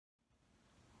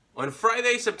On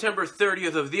Friday, September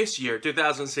 30th of this year,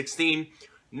 2016,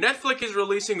 Netflix is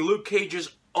releasing Luke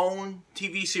Cage's own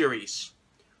TV series.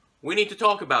 We need to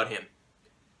talk about him.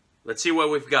 Let's see what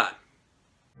we've got.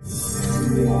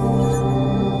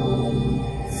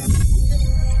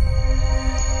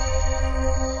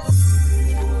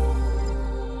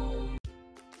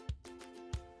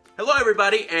 Hello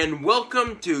everybody, and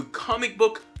welcome to Comic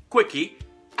Book Quickie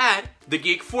at the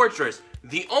Geek Fortress.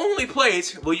 The only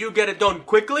place where you get it done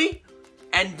quickly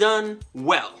and done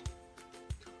well.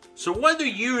 So what do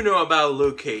you know about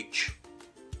Luke Cage?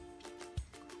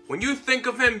 When you think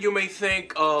of him, you may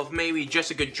think of maybe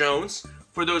Jessica Jones.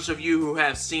 For those of you who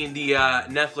have seen the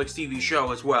Netflix TV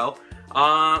show as well,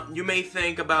 you may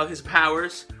think about his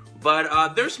powers,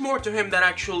 but there's more to him that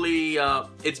actually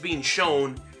it's being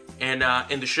shown in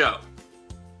the show.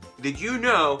 Did you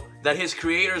know that his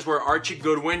creators were Archie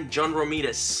Goodwin, John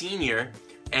Romita Sr.,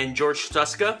 and George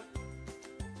Tuska?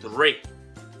 3.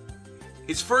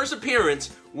 His first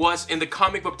appearance was in the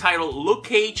comic book titled Luke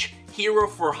Cage, Hero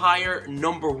for Hire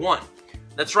 #1.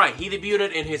 That's right, he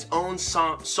debuted in his own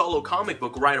solo comic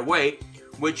book right away,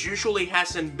 which usually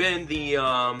hasn't been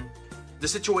the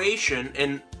situation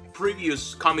in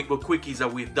previous comic book quickies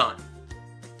that we've done.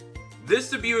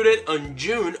 This debuted on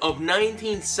June of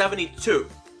 1972.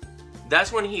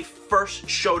 That's when he first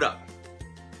showed up.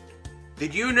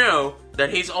 Did you know that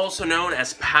he's also known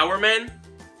as Power Man?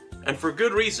 And for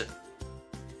good reason.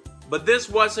 But this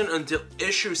wasn't until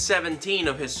issue 17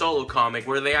 of his solo comic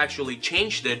where they actually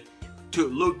changed it to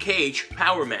Luke Cage,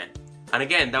 Power Man. And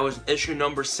again, that was issue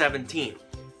number 17.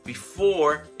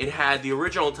 Before it had the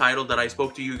original title that I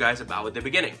spoke to you guys about at the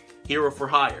beginning, Hero for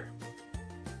Hire.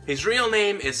 His real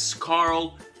name is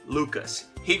Carl Lucas.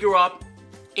 He grew up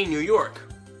in New York.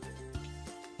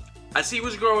 As he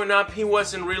was growing up, he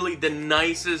wasn't really the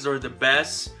nicest or the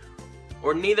best,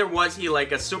 or neither was he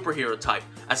like a superhero type.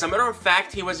 As a matter of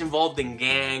fact, he was involved in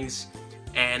gangs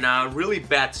and really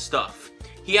bad stuff.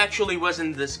 He actually was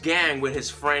in this gang with his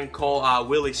friend called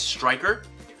Willie Stryker,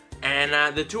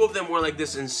 and the two of them were like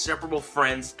this inseparable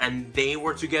friends, and they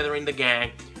were together in the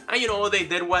gang, and you know, they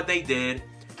did what they did,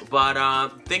 but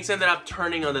things ended up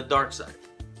turning on the dark side.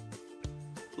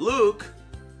 Luke,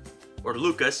 or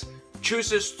Lucas,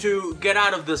 chooses to get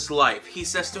out of this life. He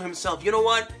says to himself, you know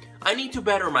what? I need to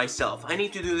better myself. I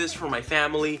need to do this for my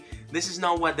family. This is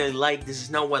not what they like. This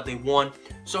is not what they want.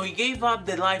 So he gave up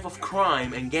the life of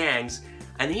crime and gangs,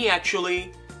 and he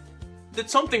actually did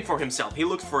something for himself. He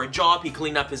looked for a job, he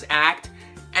cleaned up his act,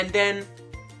 and then,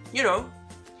 you know,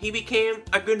 he became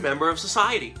a good member of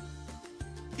society.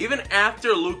 Even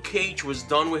after Luke Cage was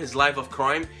done with his life of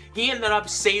crime, he ended up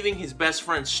saving his best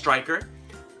friend Stryker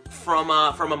from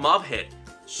a mob hit.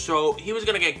 So he was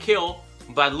gonna get killed,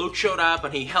 but Luke showed up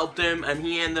and he helped him, and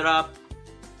he ended up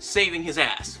saving his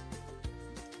ass.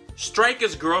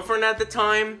 Stryker's girlfriend at the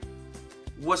time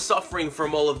was suffering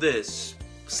from all of this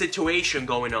situation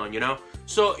going on, you know?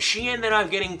 So she ended up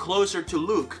getting closer to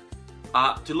Luke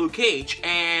Cage,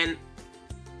 and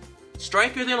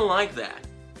Stryker didn't like that.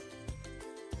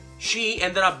 She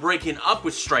ended up breaking up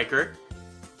with Stryker,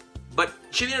 but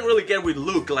she didn't really get with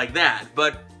Luke like that,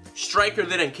 but Stryker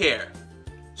didn't care.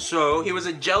 So he was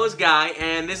a jealous guy,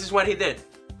 and this is what he did.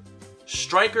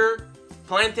 Stryker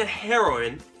planted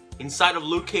heroin inside of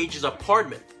Luke Cage's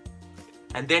apartment,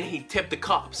 and then he tipped the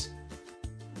cops.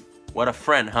 What a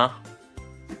friend, huh?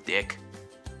 Dick.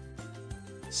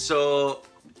 So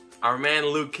our man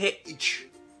Luke Cage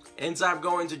ends up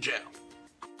going to jail.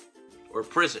 Or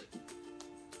prison.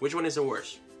 Which one is the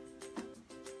worst?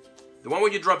 The one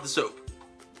where you drop the soap.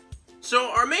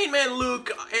 So our main man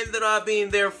Luke ended up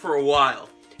being there for a while,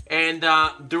 and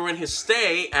during his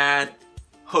stay at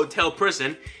Hotel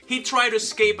Prison, he tried to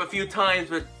escape a few times,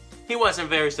 but he wasn't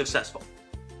very successful.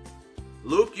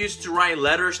 Luke used to write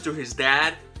letters to his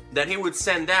dad that he would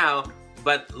send out,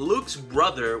 but Luke's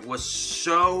brother was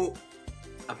so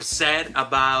upset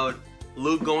about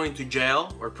Luke going to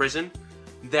jail or prison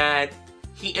that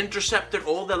he intercepted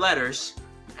all the letters,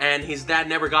 and his dad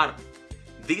never got them.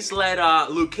 This led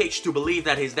Luke Cage to believe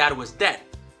that his dad was dead,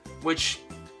 which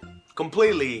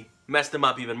completely messed him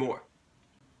up even more.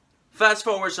 Fast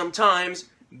forward some times,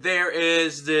 there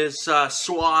is this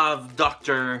suave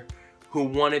doctor who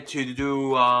wanted to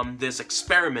do this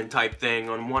experiment type thing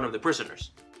on one of the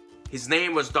prisoners. His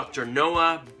name was Dr.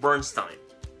 Noah Bernstein.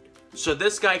 So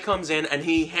this guy comes in and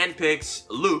he handpicks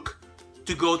Luke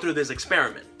to go through this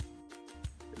experiment.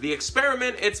 The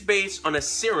experiment, it's based on a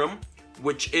serum,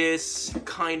 which is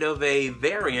kind of a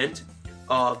variant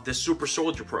of the Super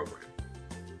Soldier program.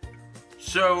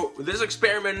 So this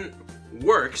experiment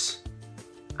works.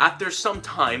 After some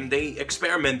time, they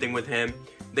experimenting with him,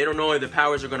 They don't know if the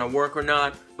powers are gonna work or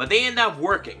not, but they end up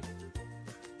working.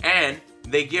 And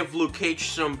they give Luke Cage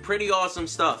some pretty awesome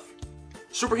stuff.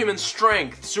 Superhuman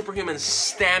strength, superhuman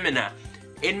stamina.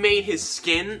 It made his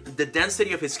skin, the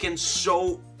density of his skin,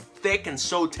 so thick and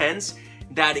so tense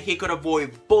that he could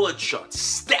avoid bullet shots,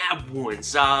 stab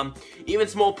wounds, even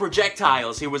small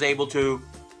projectiles he was able to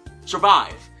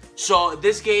survive. So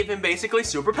this gave him basically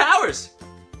superpowers.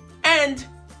 And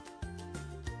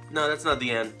no, that's not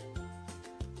the end.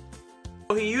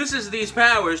 So he uses these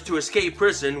powers to escape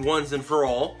prison once and for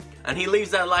all, and he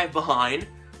leaves that life behind.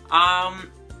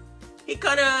 He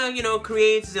kinda, you know,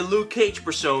 creates the Luke Cage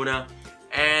persona,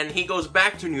 and he goes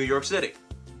back to New York City.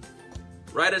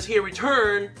 Right as he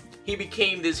returned, he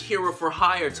became this hero for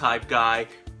hire type guy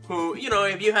who, you know,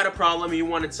 if you had a problem, you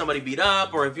wanted somebody beat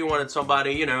up, or if you wanted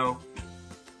somebody, you know,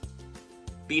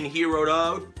 being heroed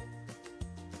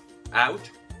out,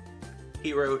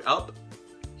 heroed up,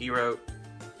 heroed.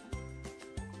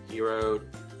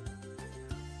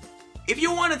 If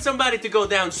you wanted somebody to go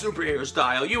down superhero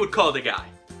style, you would call the guy.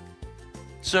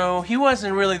 So he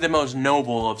wasn't really the most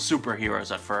noble of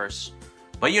superheroes at first.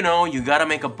 But you know, you gotta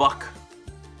make a buck.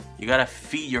 You gotta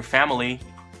feed your family,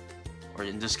 or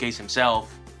in this case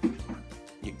himself.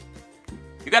 You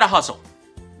gotta hustle.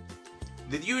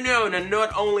 Did you know that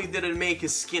not only did it make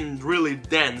his skin really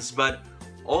dense, but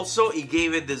also it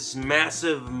gave it this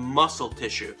massive muscle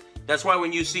tissue. That's why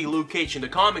when you see Luke Cage in the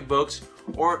comic books,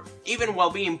 or even while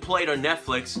being played on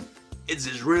Netflix, it's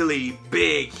this really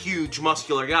big, huge,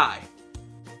 muscular guy.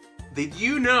 Did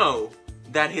you know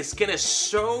that his skin is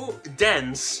so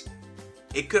dense,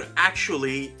 it could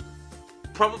actually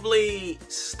probably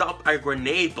stop a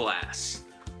grenade blast?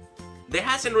 There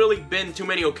hasn't really been too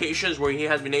many occasions where he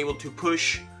has been able to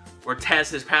push or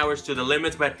test his powers to the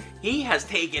limits, but he has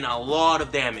taken a lot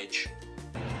of damage.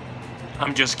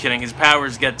 I'm just kidding, his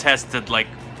powers get tested like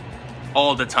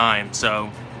all the time, so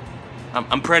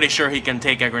I'm pretty sure he can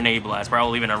take a grenade blast,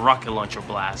 probably even a rocket launcher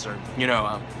blast, or, you know,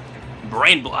 a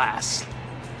brain blast.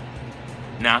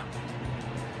 Nah?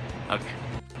 Okay.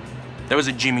 There was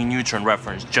a Jimmy Neutron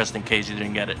reference, just in case you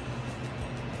didn't get it.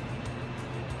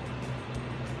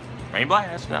 Brain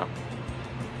blast? No.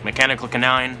 Mechanical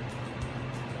canine?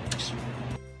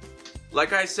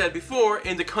 Like I said before,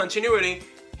 in the continuity,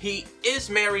 he is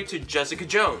married to Jessica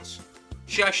Jones.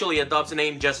 She actually adopts the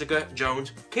name Jessica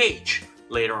Jones Cage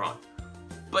later on.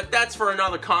 But that's for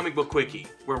another comic book quickie,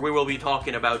 where we will be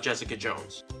talking about Jessica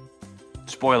Jones.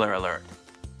 Spoiler alert.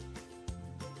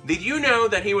 Did you know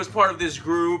that he was part of this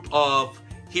group of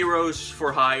heroes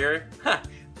for hire?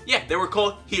 Yeah, they were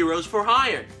called Heroes for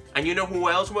Hire. And you know who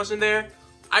else was in there?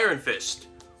 Iron Fist,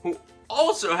 who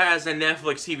also has a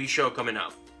Netflix TV show coming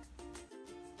up.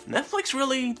 Netflix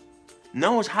really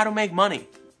knows how to make money.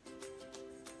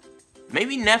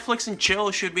 Maybe Netflix and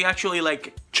chill should be actually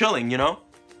like chilling, you know?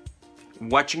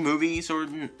 Watching movies or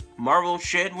Marvel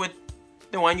shit with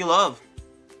the one you love.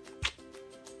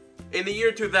 In the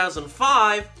year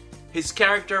 2005, his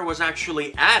character was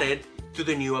actually added to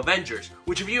the New Avengers,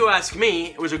 which if you ask me,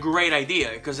 it was a great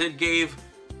idea because it gave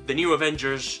the New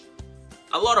Avengers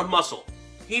a lot of muscle.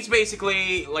 He's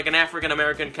basically like an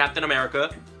African-American Captain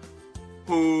America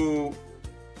who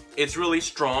is really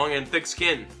strong and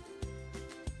thick-skinned.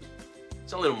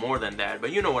 It's a little more than that,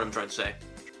 but you know what I'm trying to say.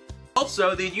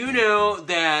 Also, did you know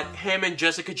that him and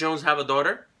Jessica Jones have a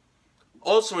daughter?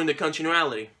 Also in the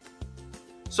continuity.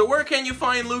 So where can you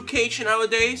find Luke Cage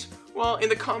nowadays? Well, in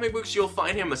the comic books you'll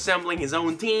find him assembling his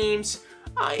own teams.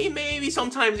 Maybe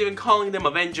sometimes even calling them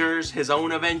Avengers, his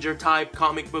own Avenger type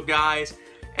comic book guys.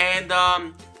 And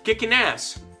kicking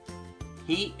ass.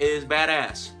 He is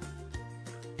badass.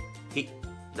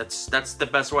 That's the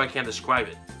best way I can describe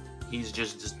it. He's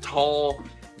just this tall,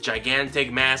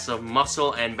 gigantic mass of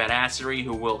muscle and badassery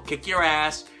who will kick your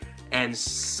ass and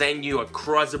send you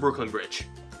across the Brooklyn Bridge.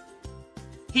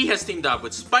 He has teamed up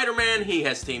with Spider-Man, he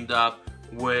has teamed up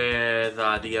with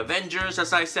the Avengers,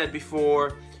 as I said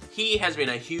before. He has been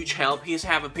a huge help. He's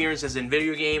had appearances in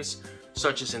video games,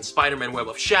 such as in Spider-Man Web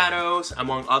of Shadows,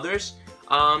 among others.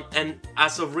 And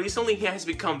as of recently, he has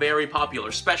become very popular,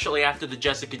 especially after the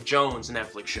Jessica Jones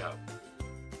Netflix show.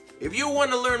 If you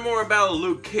want to learn more about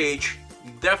Luke Cage,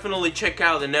 definitely check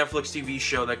out the Netflix TV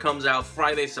show that comes out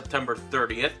Friday, September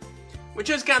 30th, which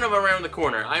is kind of around the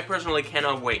corner. I personally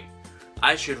cannot wait.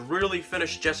 I should really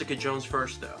finish Jessica Jones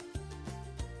first, though.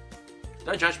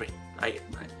 Don't judge me. I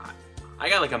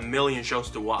got like a million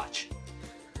shows to watch.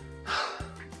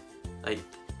 I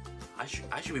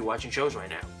should be watching shows right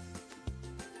now.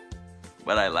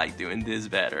 But I like doing this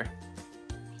better.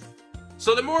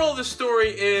 So the moral of the story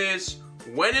is,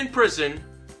 when in prison,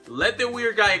 let the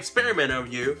weird guy experiment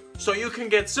on you so you can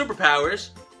get superpowers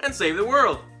and save the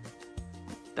world.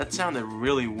 That sounded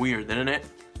really weird, didn't it?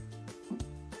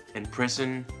 In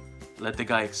prison, let the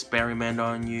guy experiment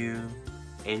on you,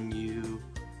 in you,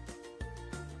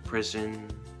 prison.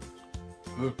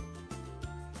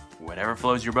 Whatever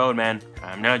floats your boat, man.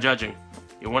 I'm not judging.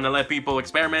 You want to let people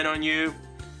experiment on you?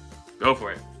 Go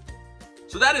for it.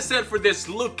 So that is it for this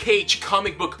Luke Cage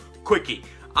comic book quickie.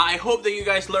 I hope that you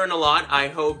guys learned a lot. I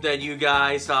hope that you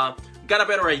guys got a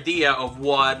better idea of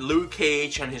what Luke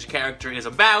Cage and his character is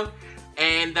about.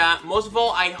 And most of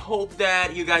all, I hope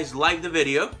that you guys liked the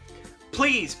video.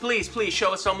 Please, please, please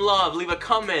show us some love. Leave a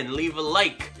comment, leave a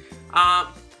like.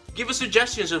 Give us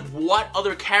suggestions of what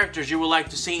other characters you would like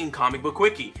to see in Comic Book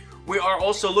Quickie. We are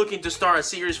also looking to start a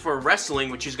series for wrestling,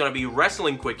 which is going to be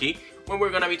Wrestling Quickie, when we're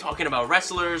going to be talking about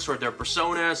wrestlers or their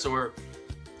personas or,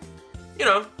 you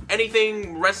know,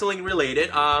 anything wrestling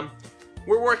related.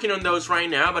 We're working on those right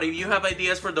now, but if you have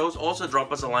ideas for those, also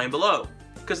drop us a line below.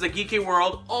 Because the geeky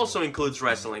world also includes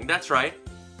wrestling, that's right.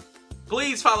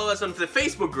 Please follow us on the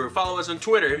Facebook group, follow us on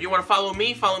Twitter. If you want to follow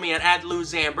me at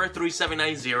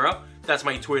 @LouZamber3790. That's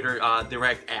my Twitter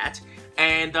direct @.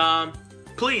 And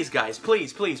please guys,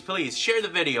 please, please, please share the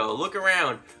video, look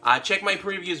around, check my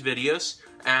previous videos.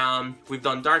 We've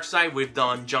done DARKSEID, we've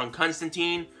done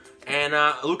Constantine, and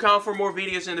look out for more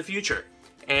videos in the future.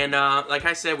 And like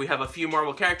I said, we have a few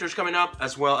Marvel characters coming up,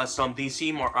 as well as some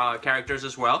DC characters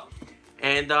as well.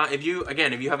 And if you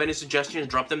have any suggestions,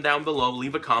 drop them down below,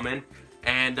 leave a comment,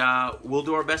 and we'll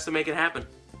do our best to make it happen.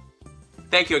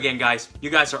 Thank you again, guys. You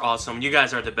guys are awesome. You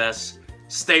guys are the best.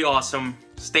 Stay awesome.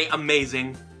 Stay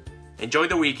amazing. Enjoy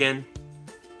the weekend.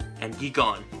 And geek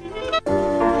on.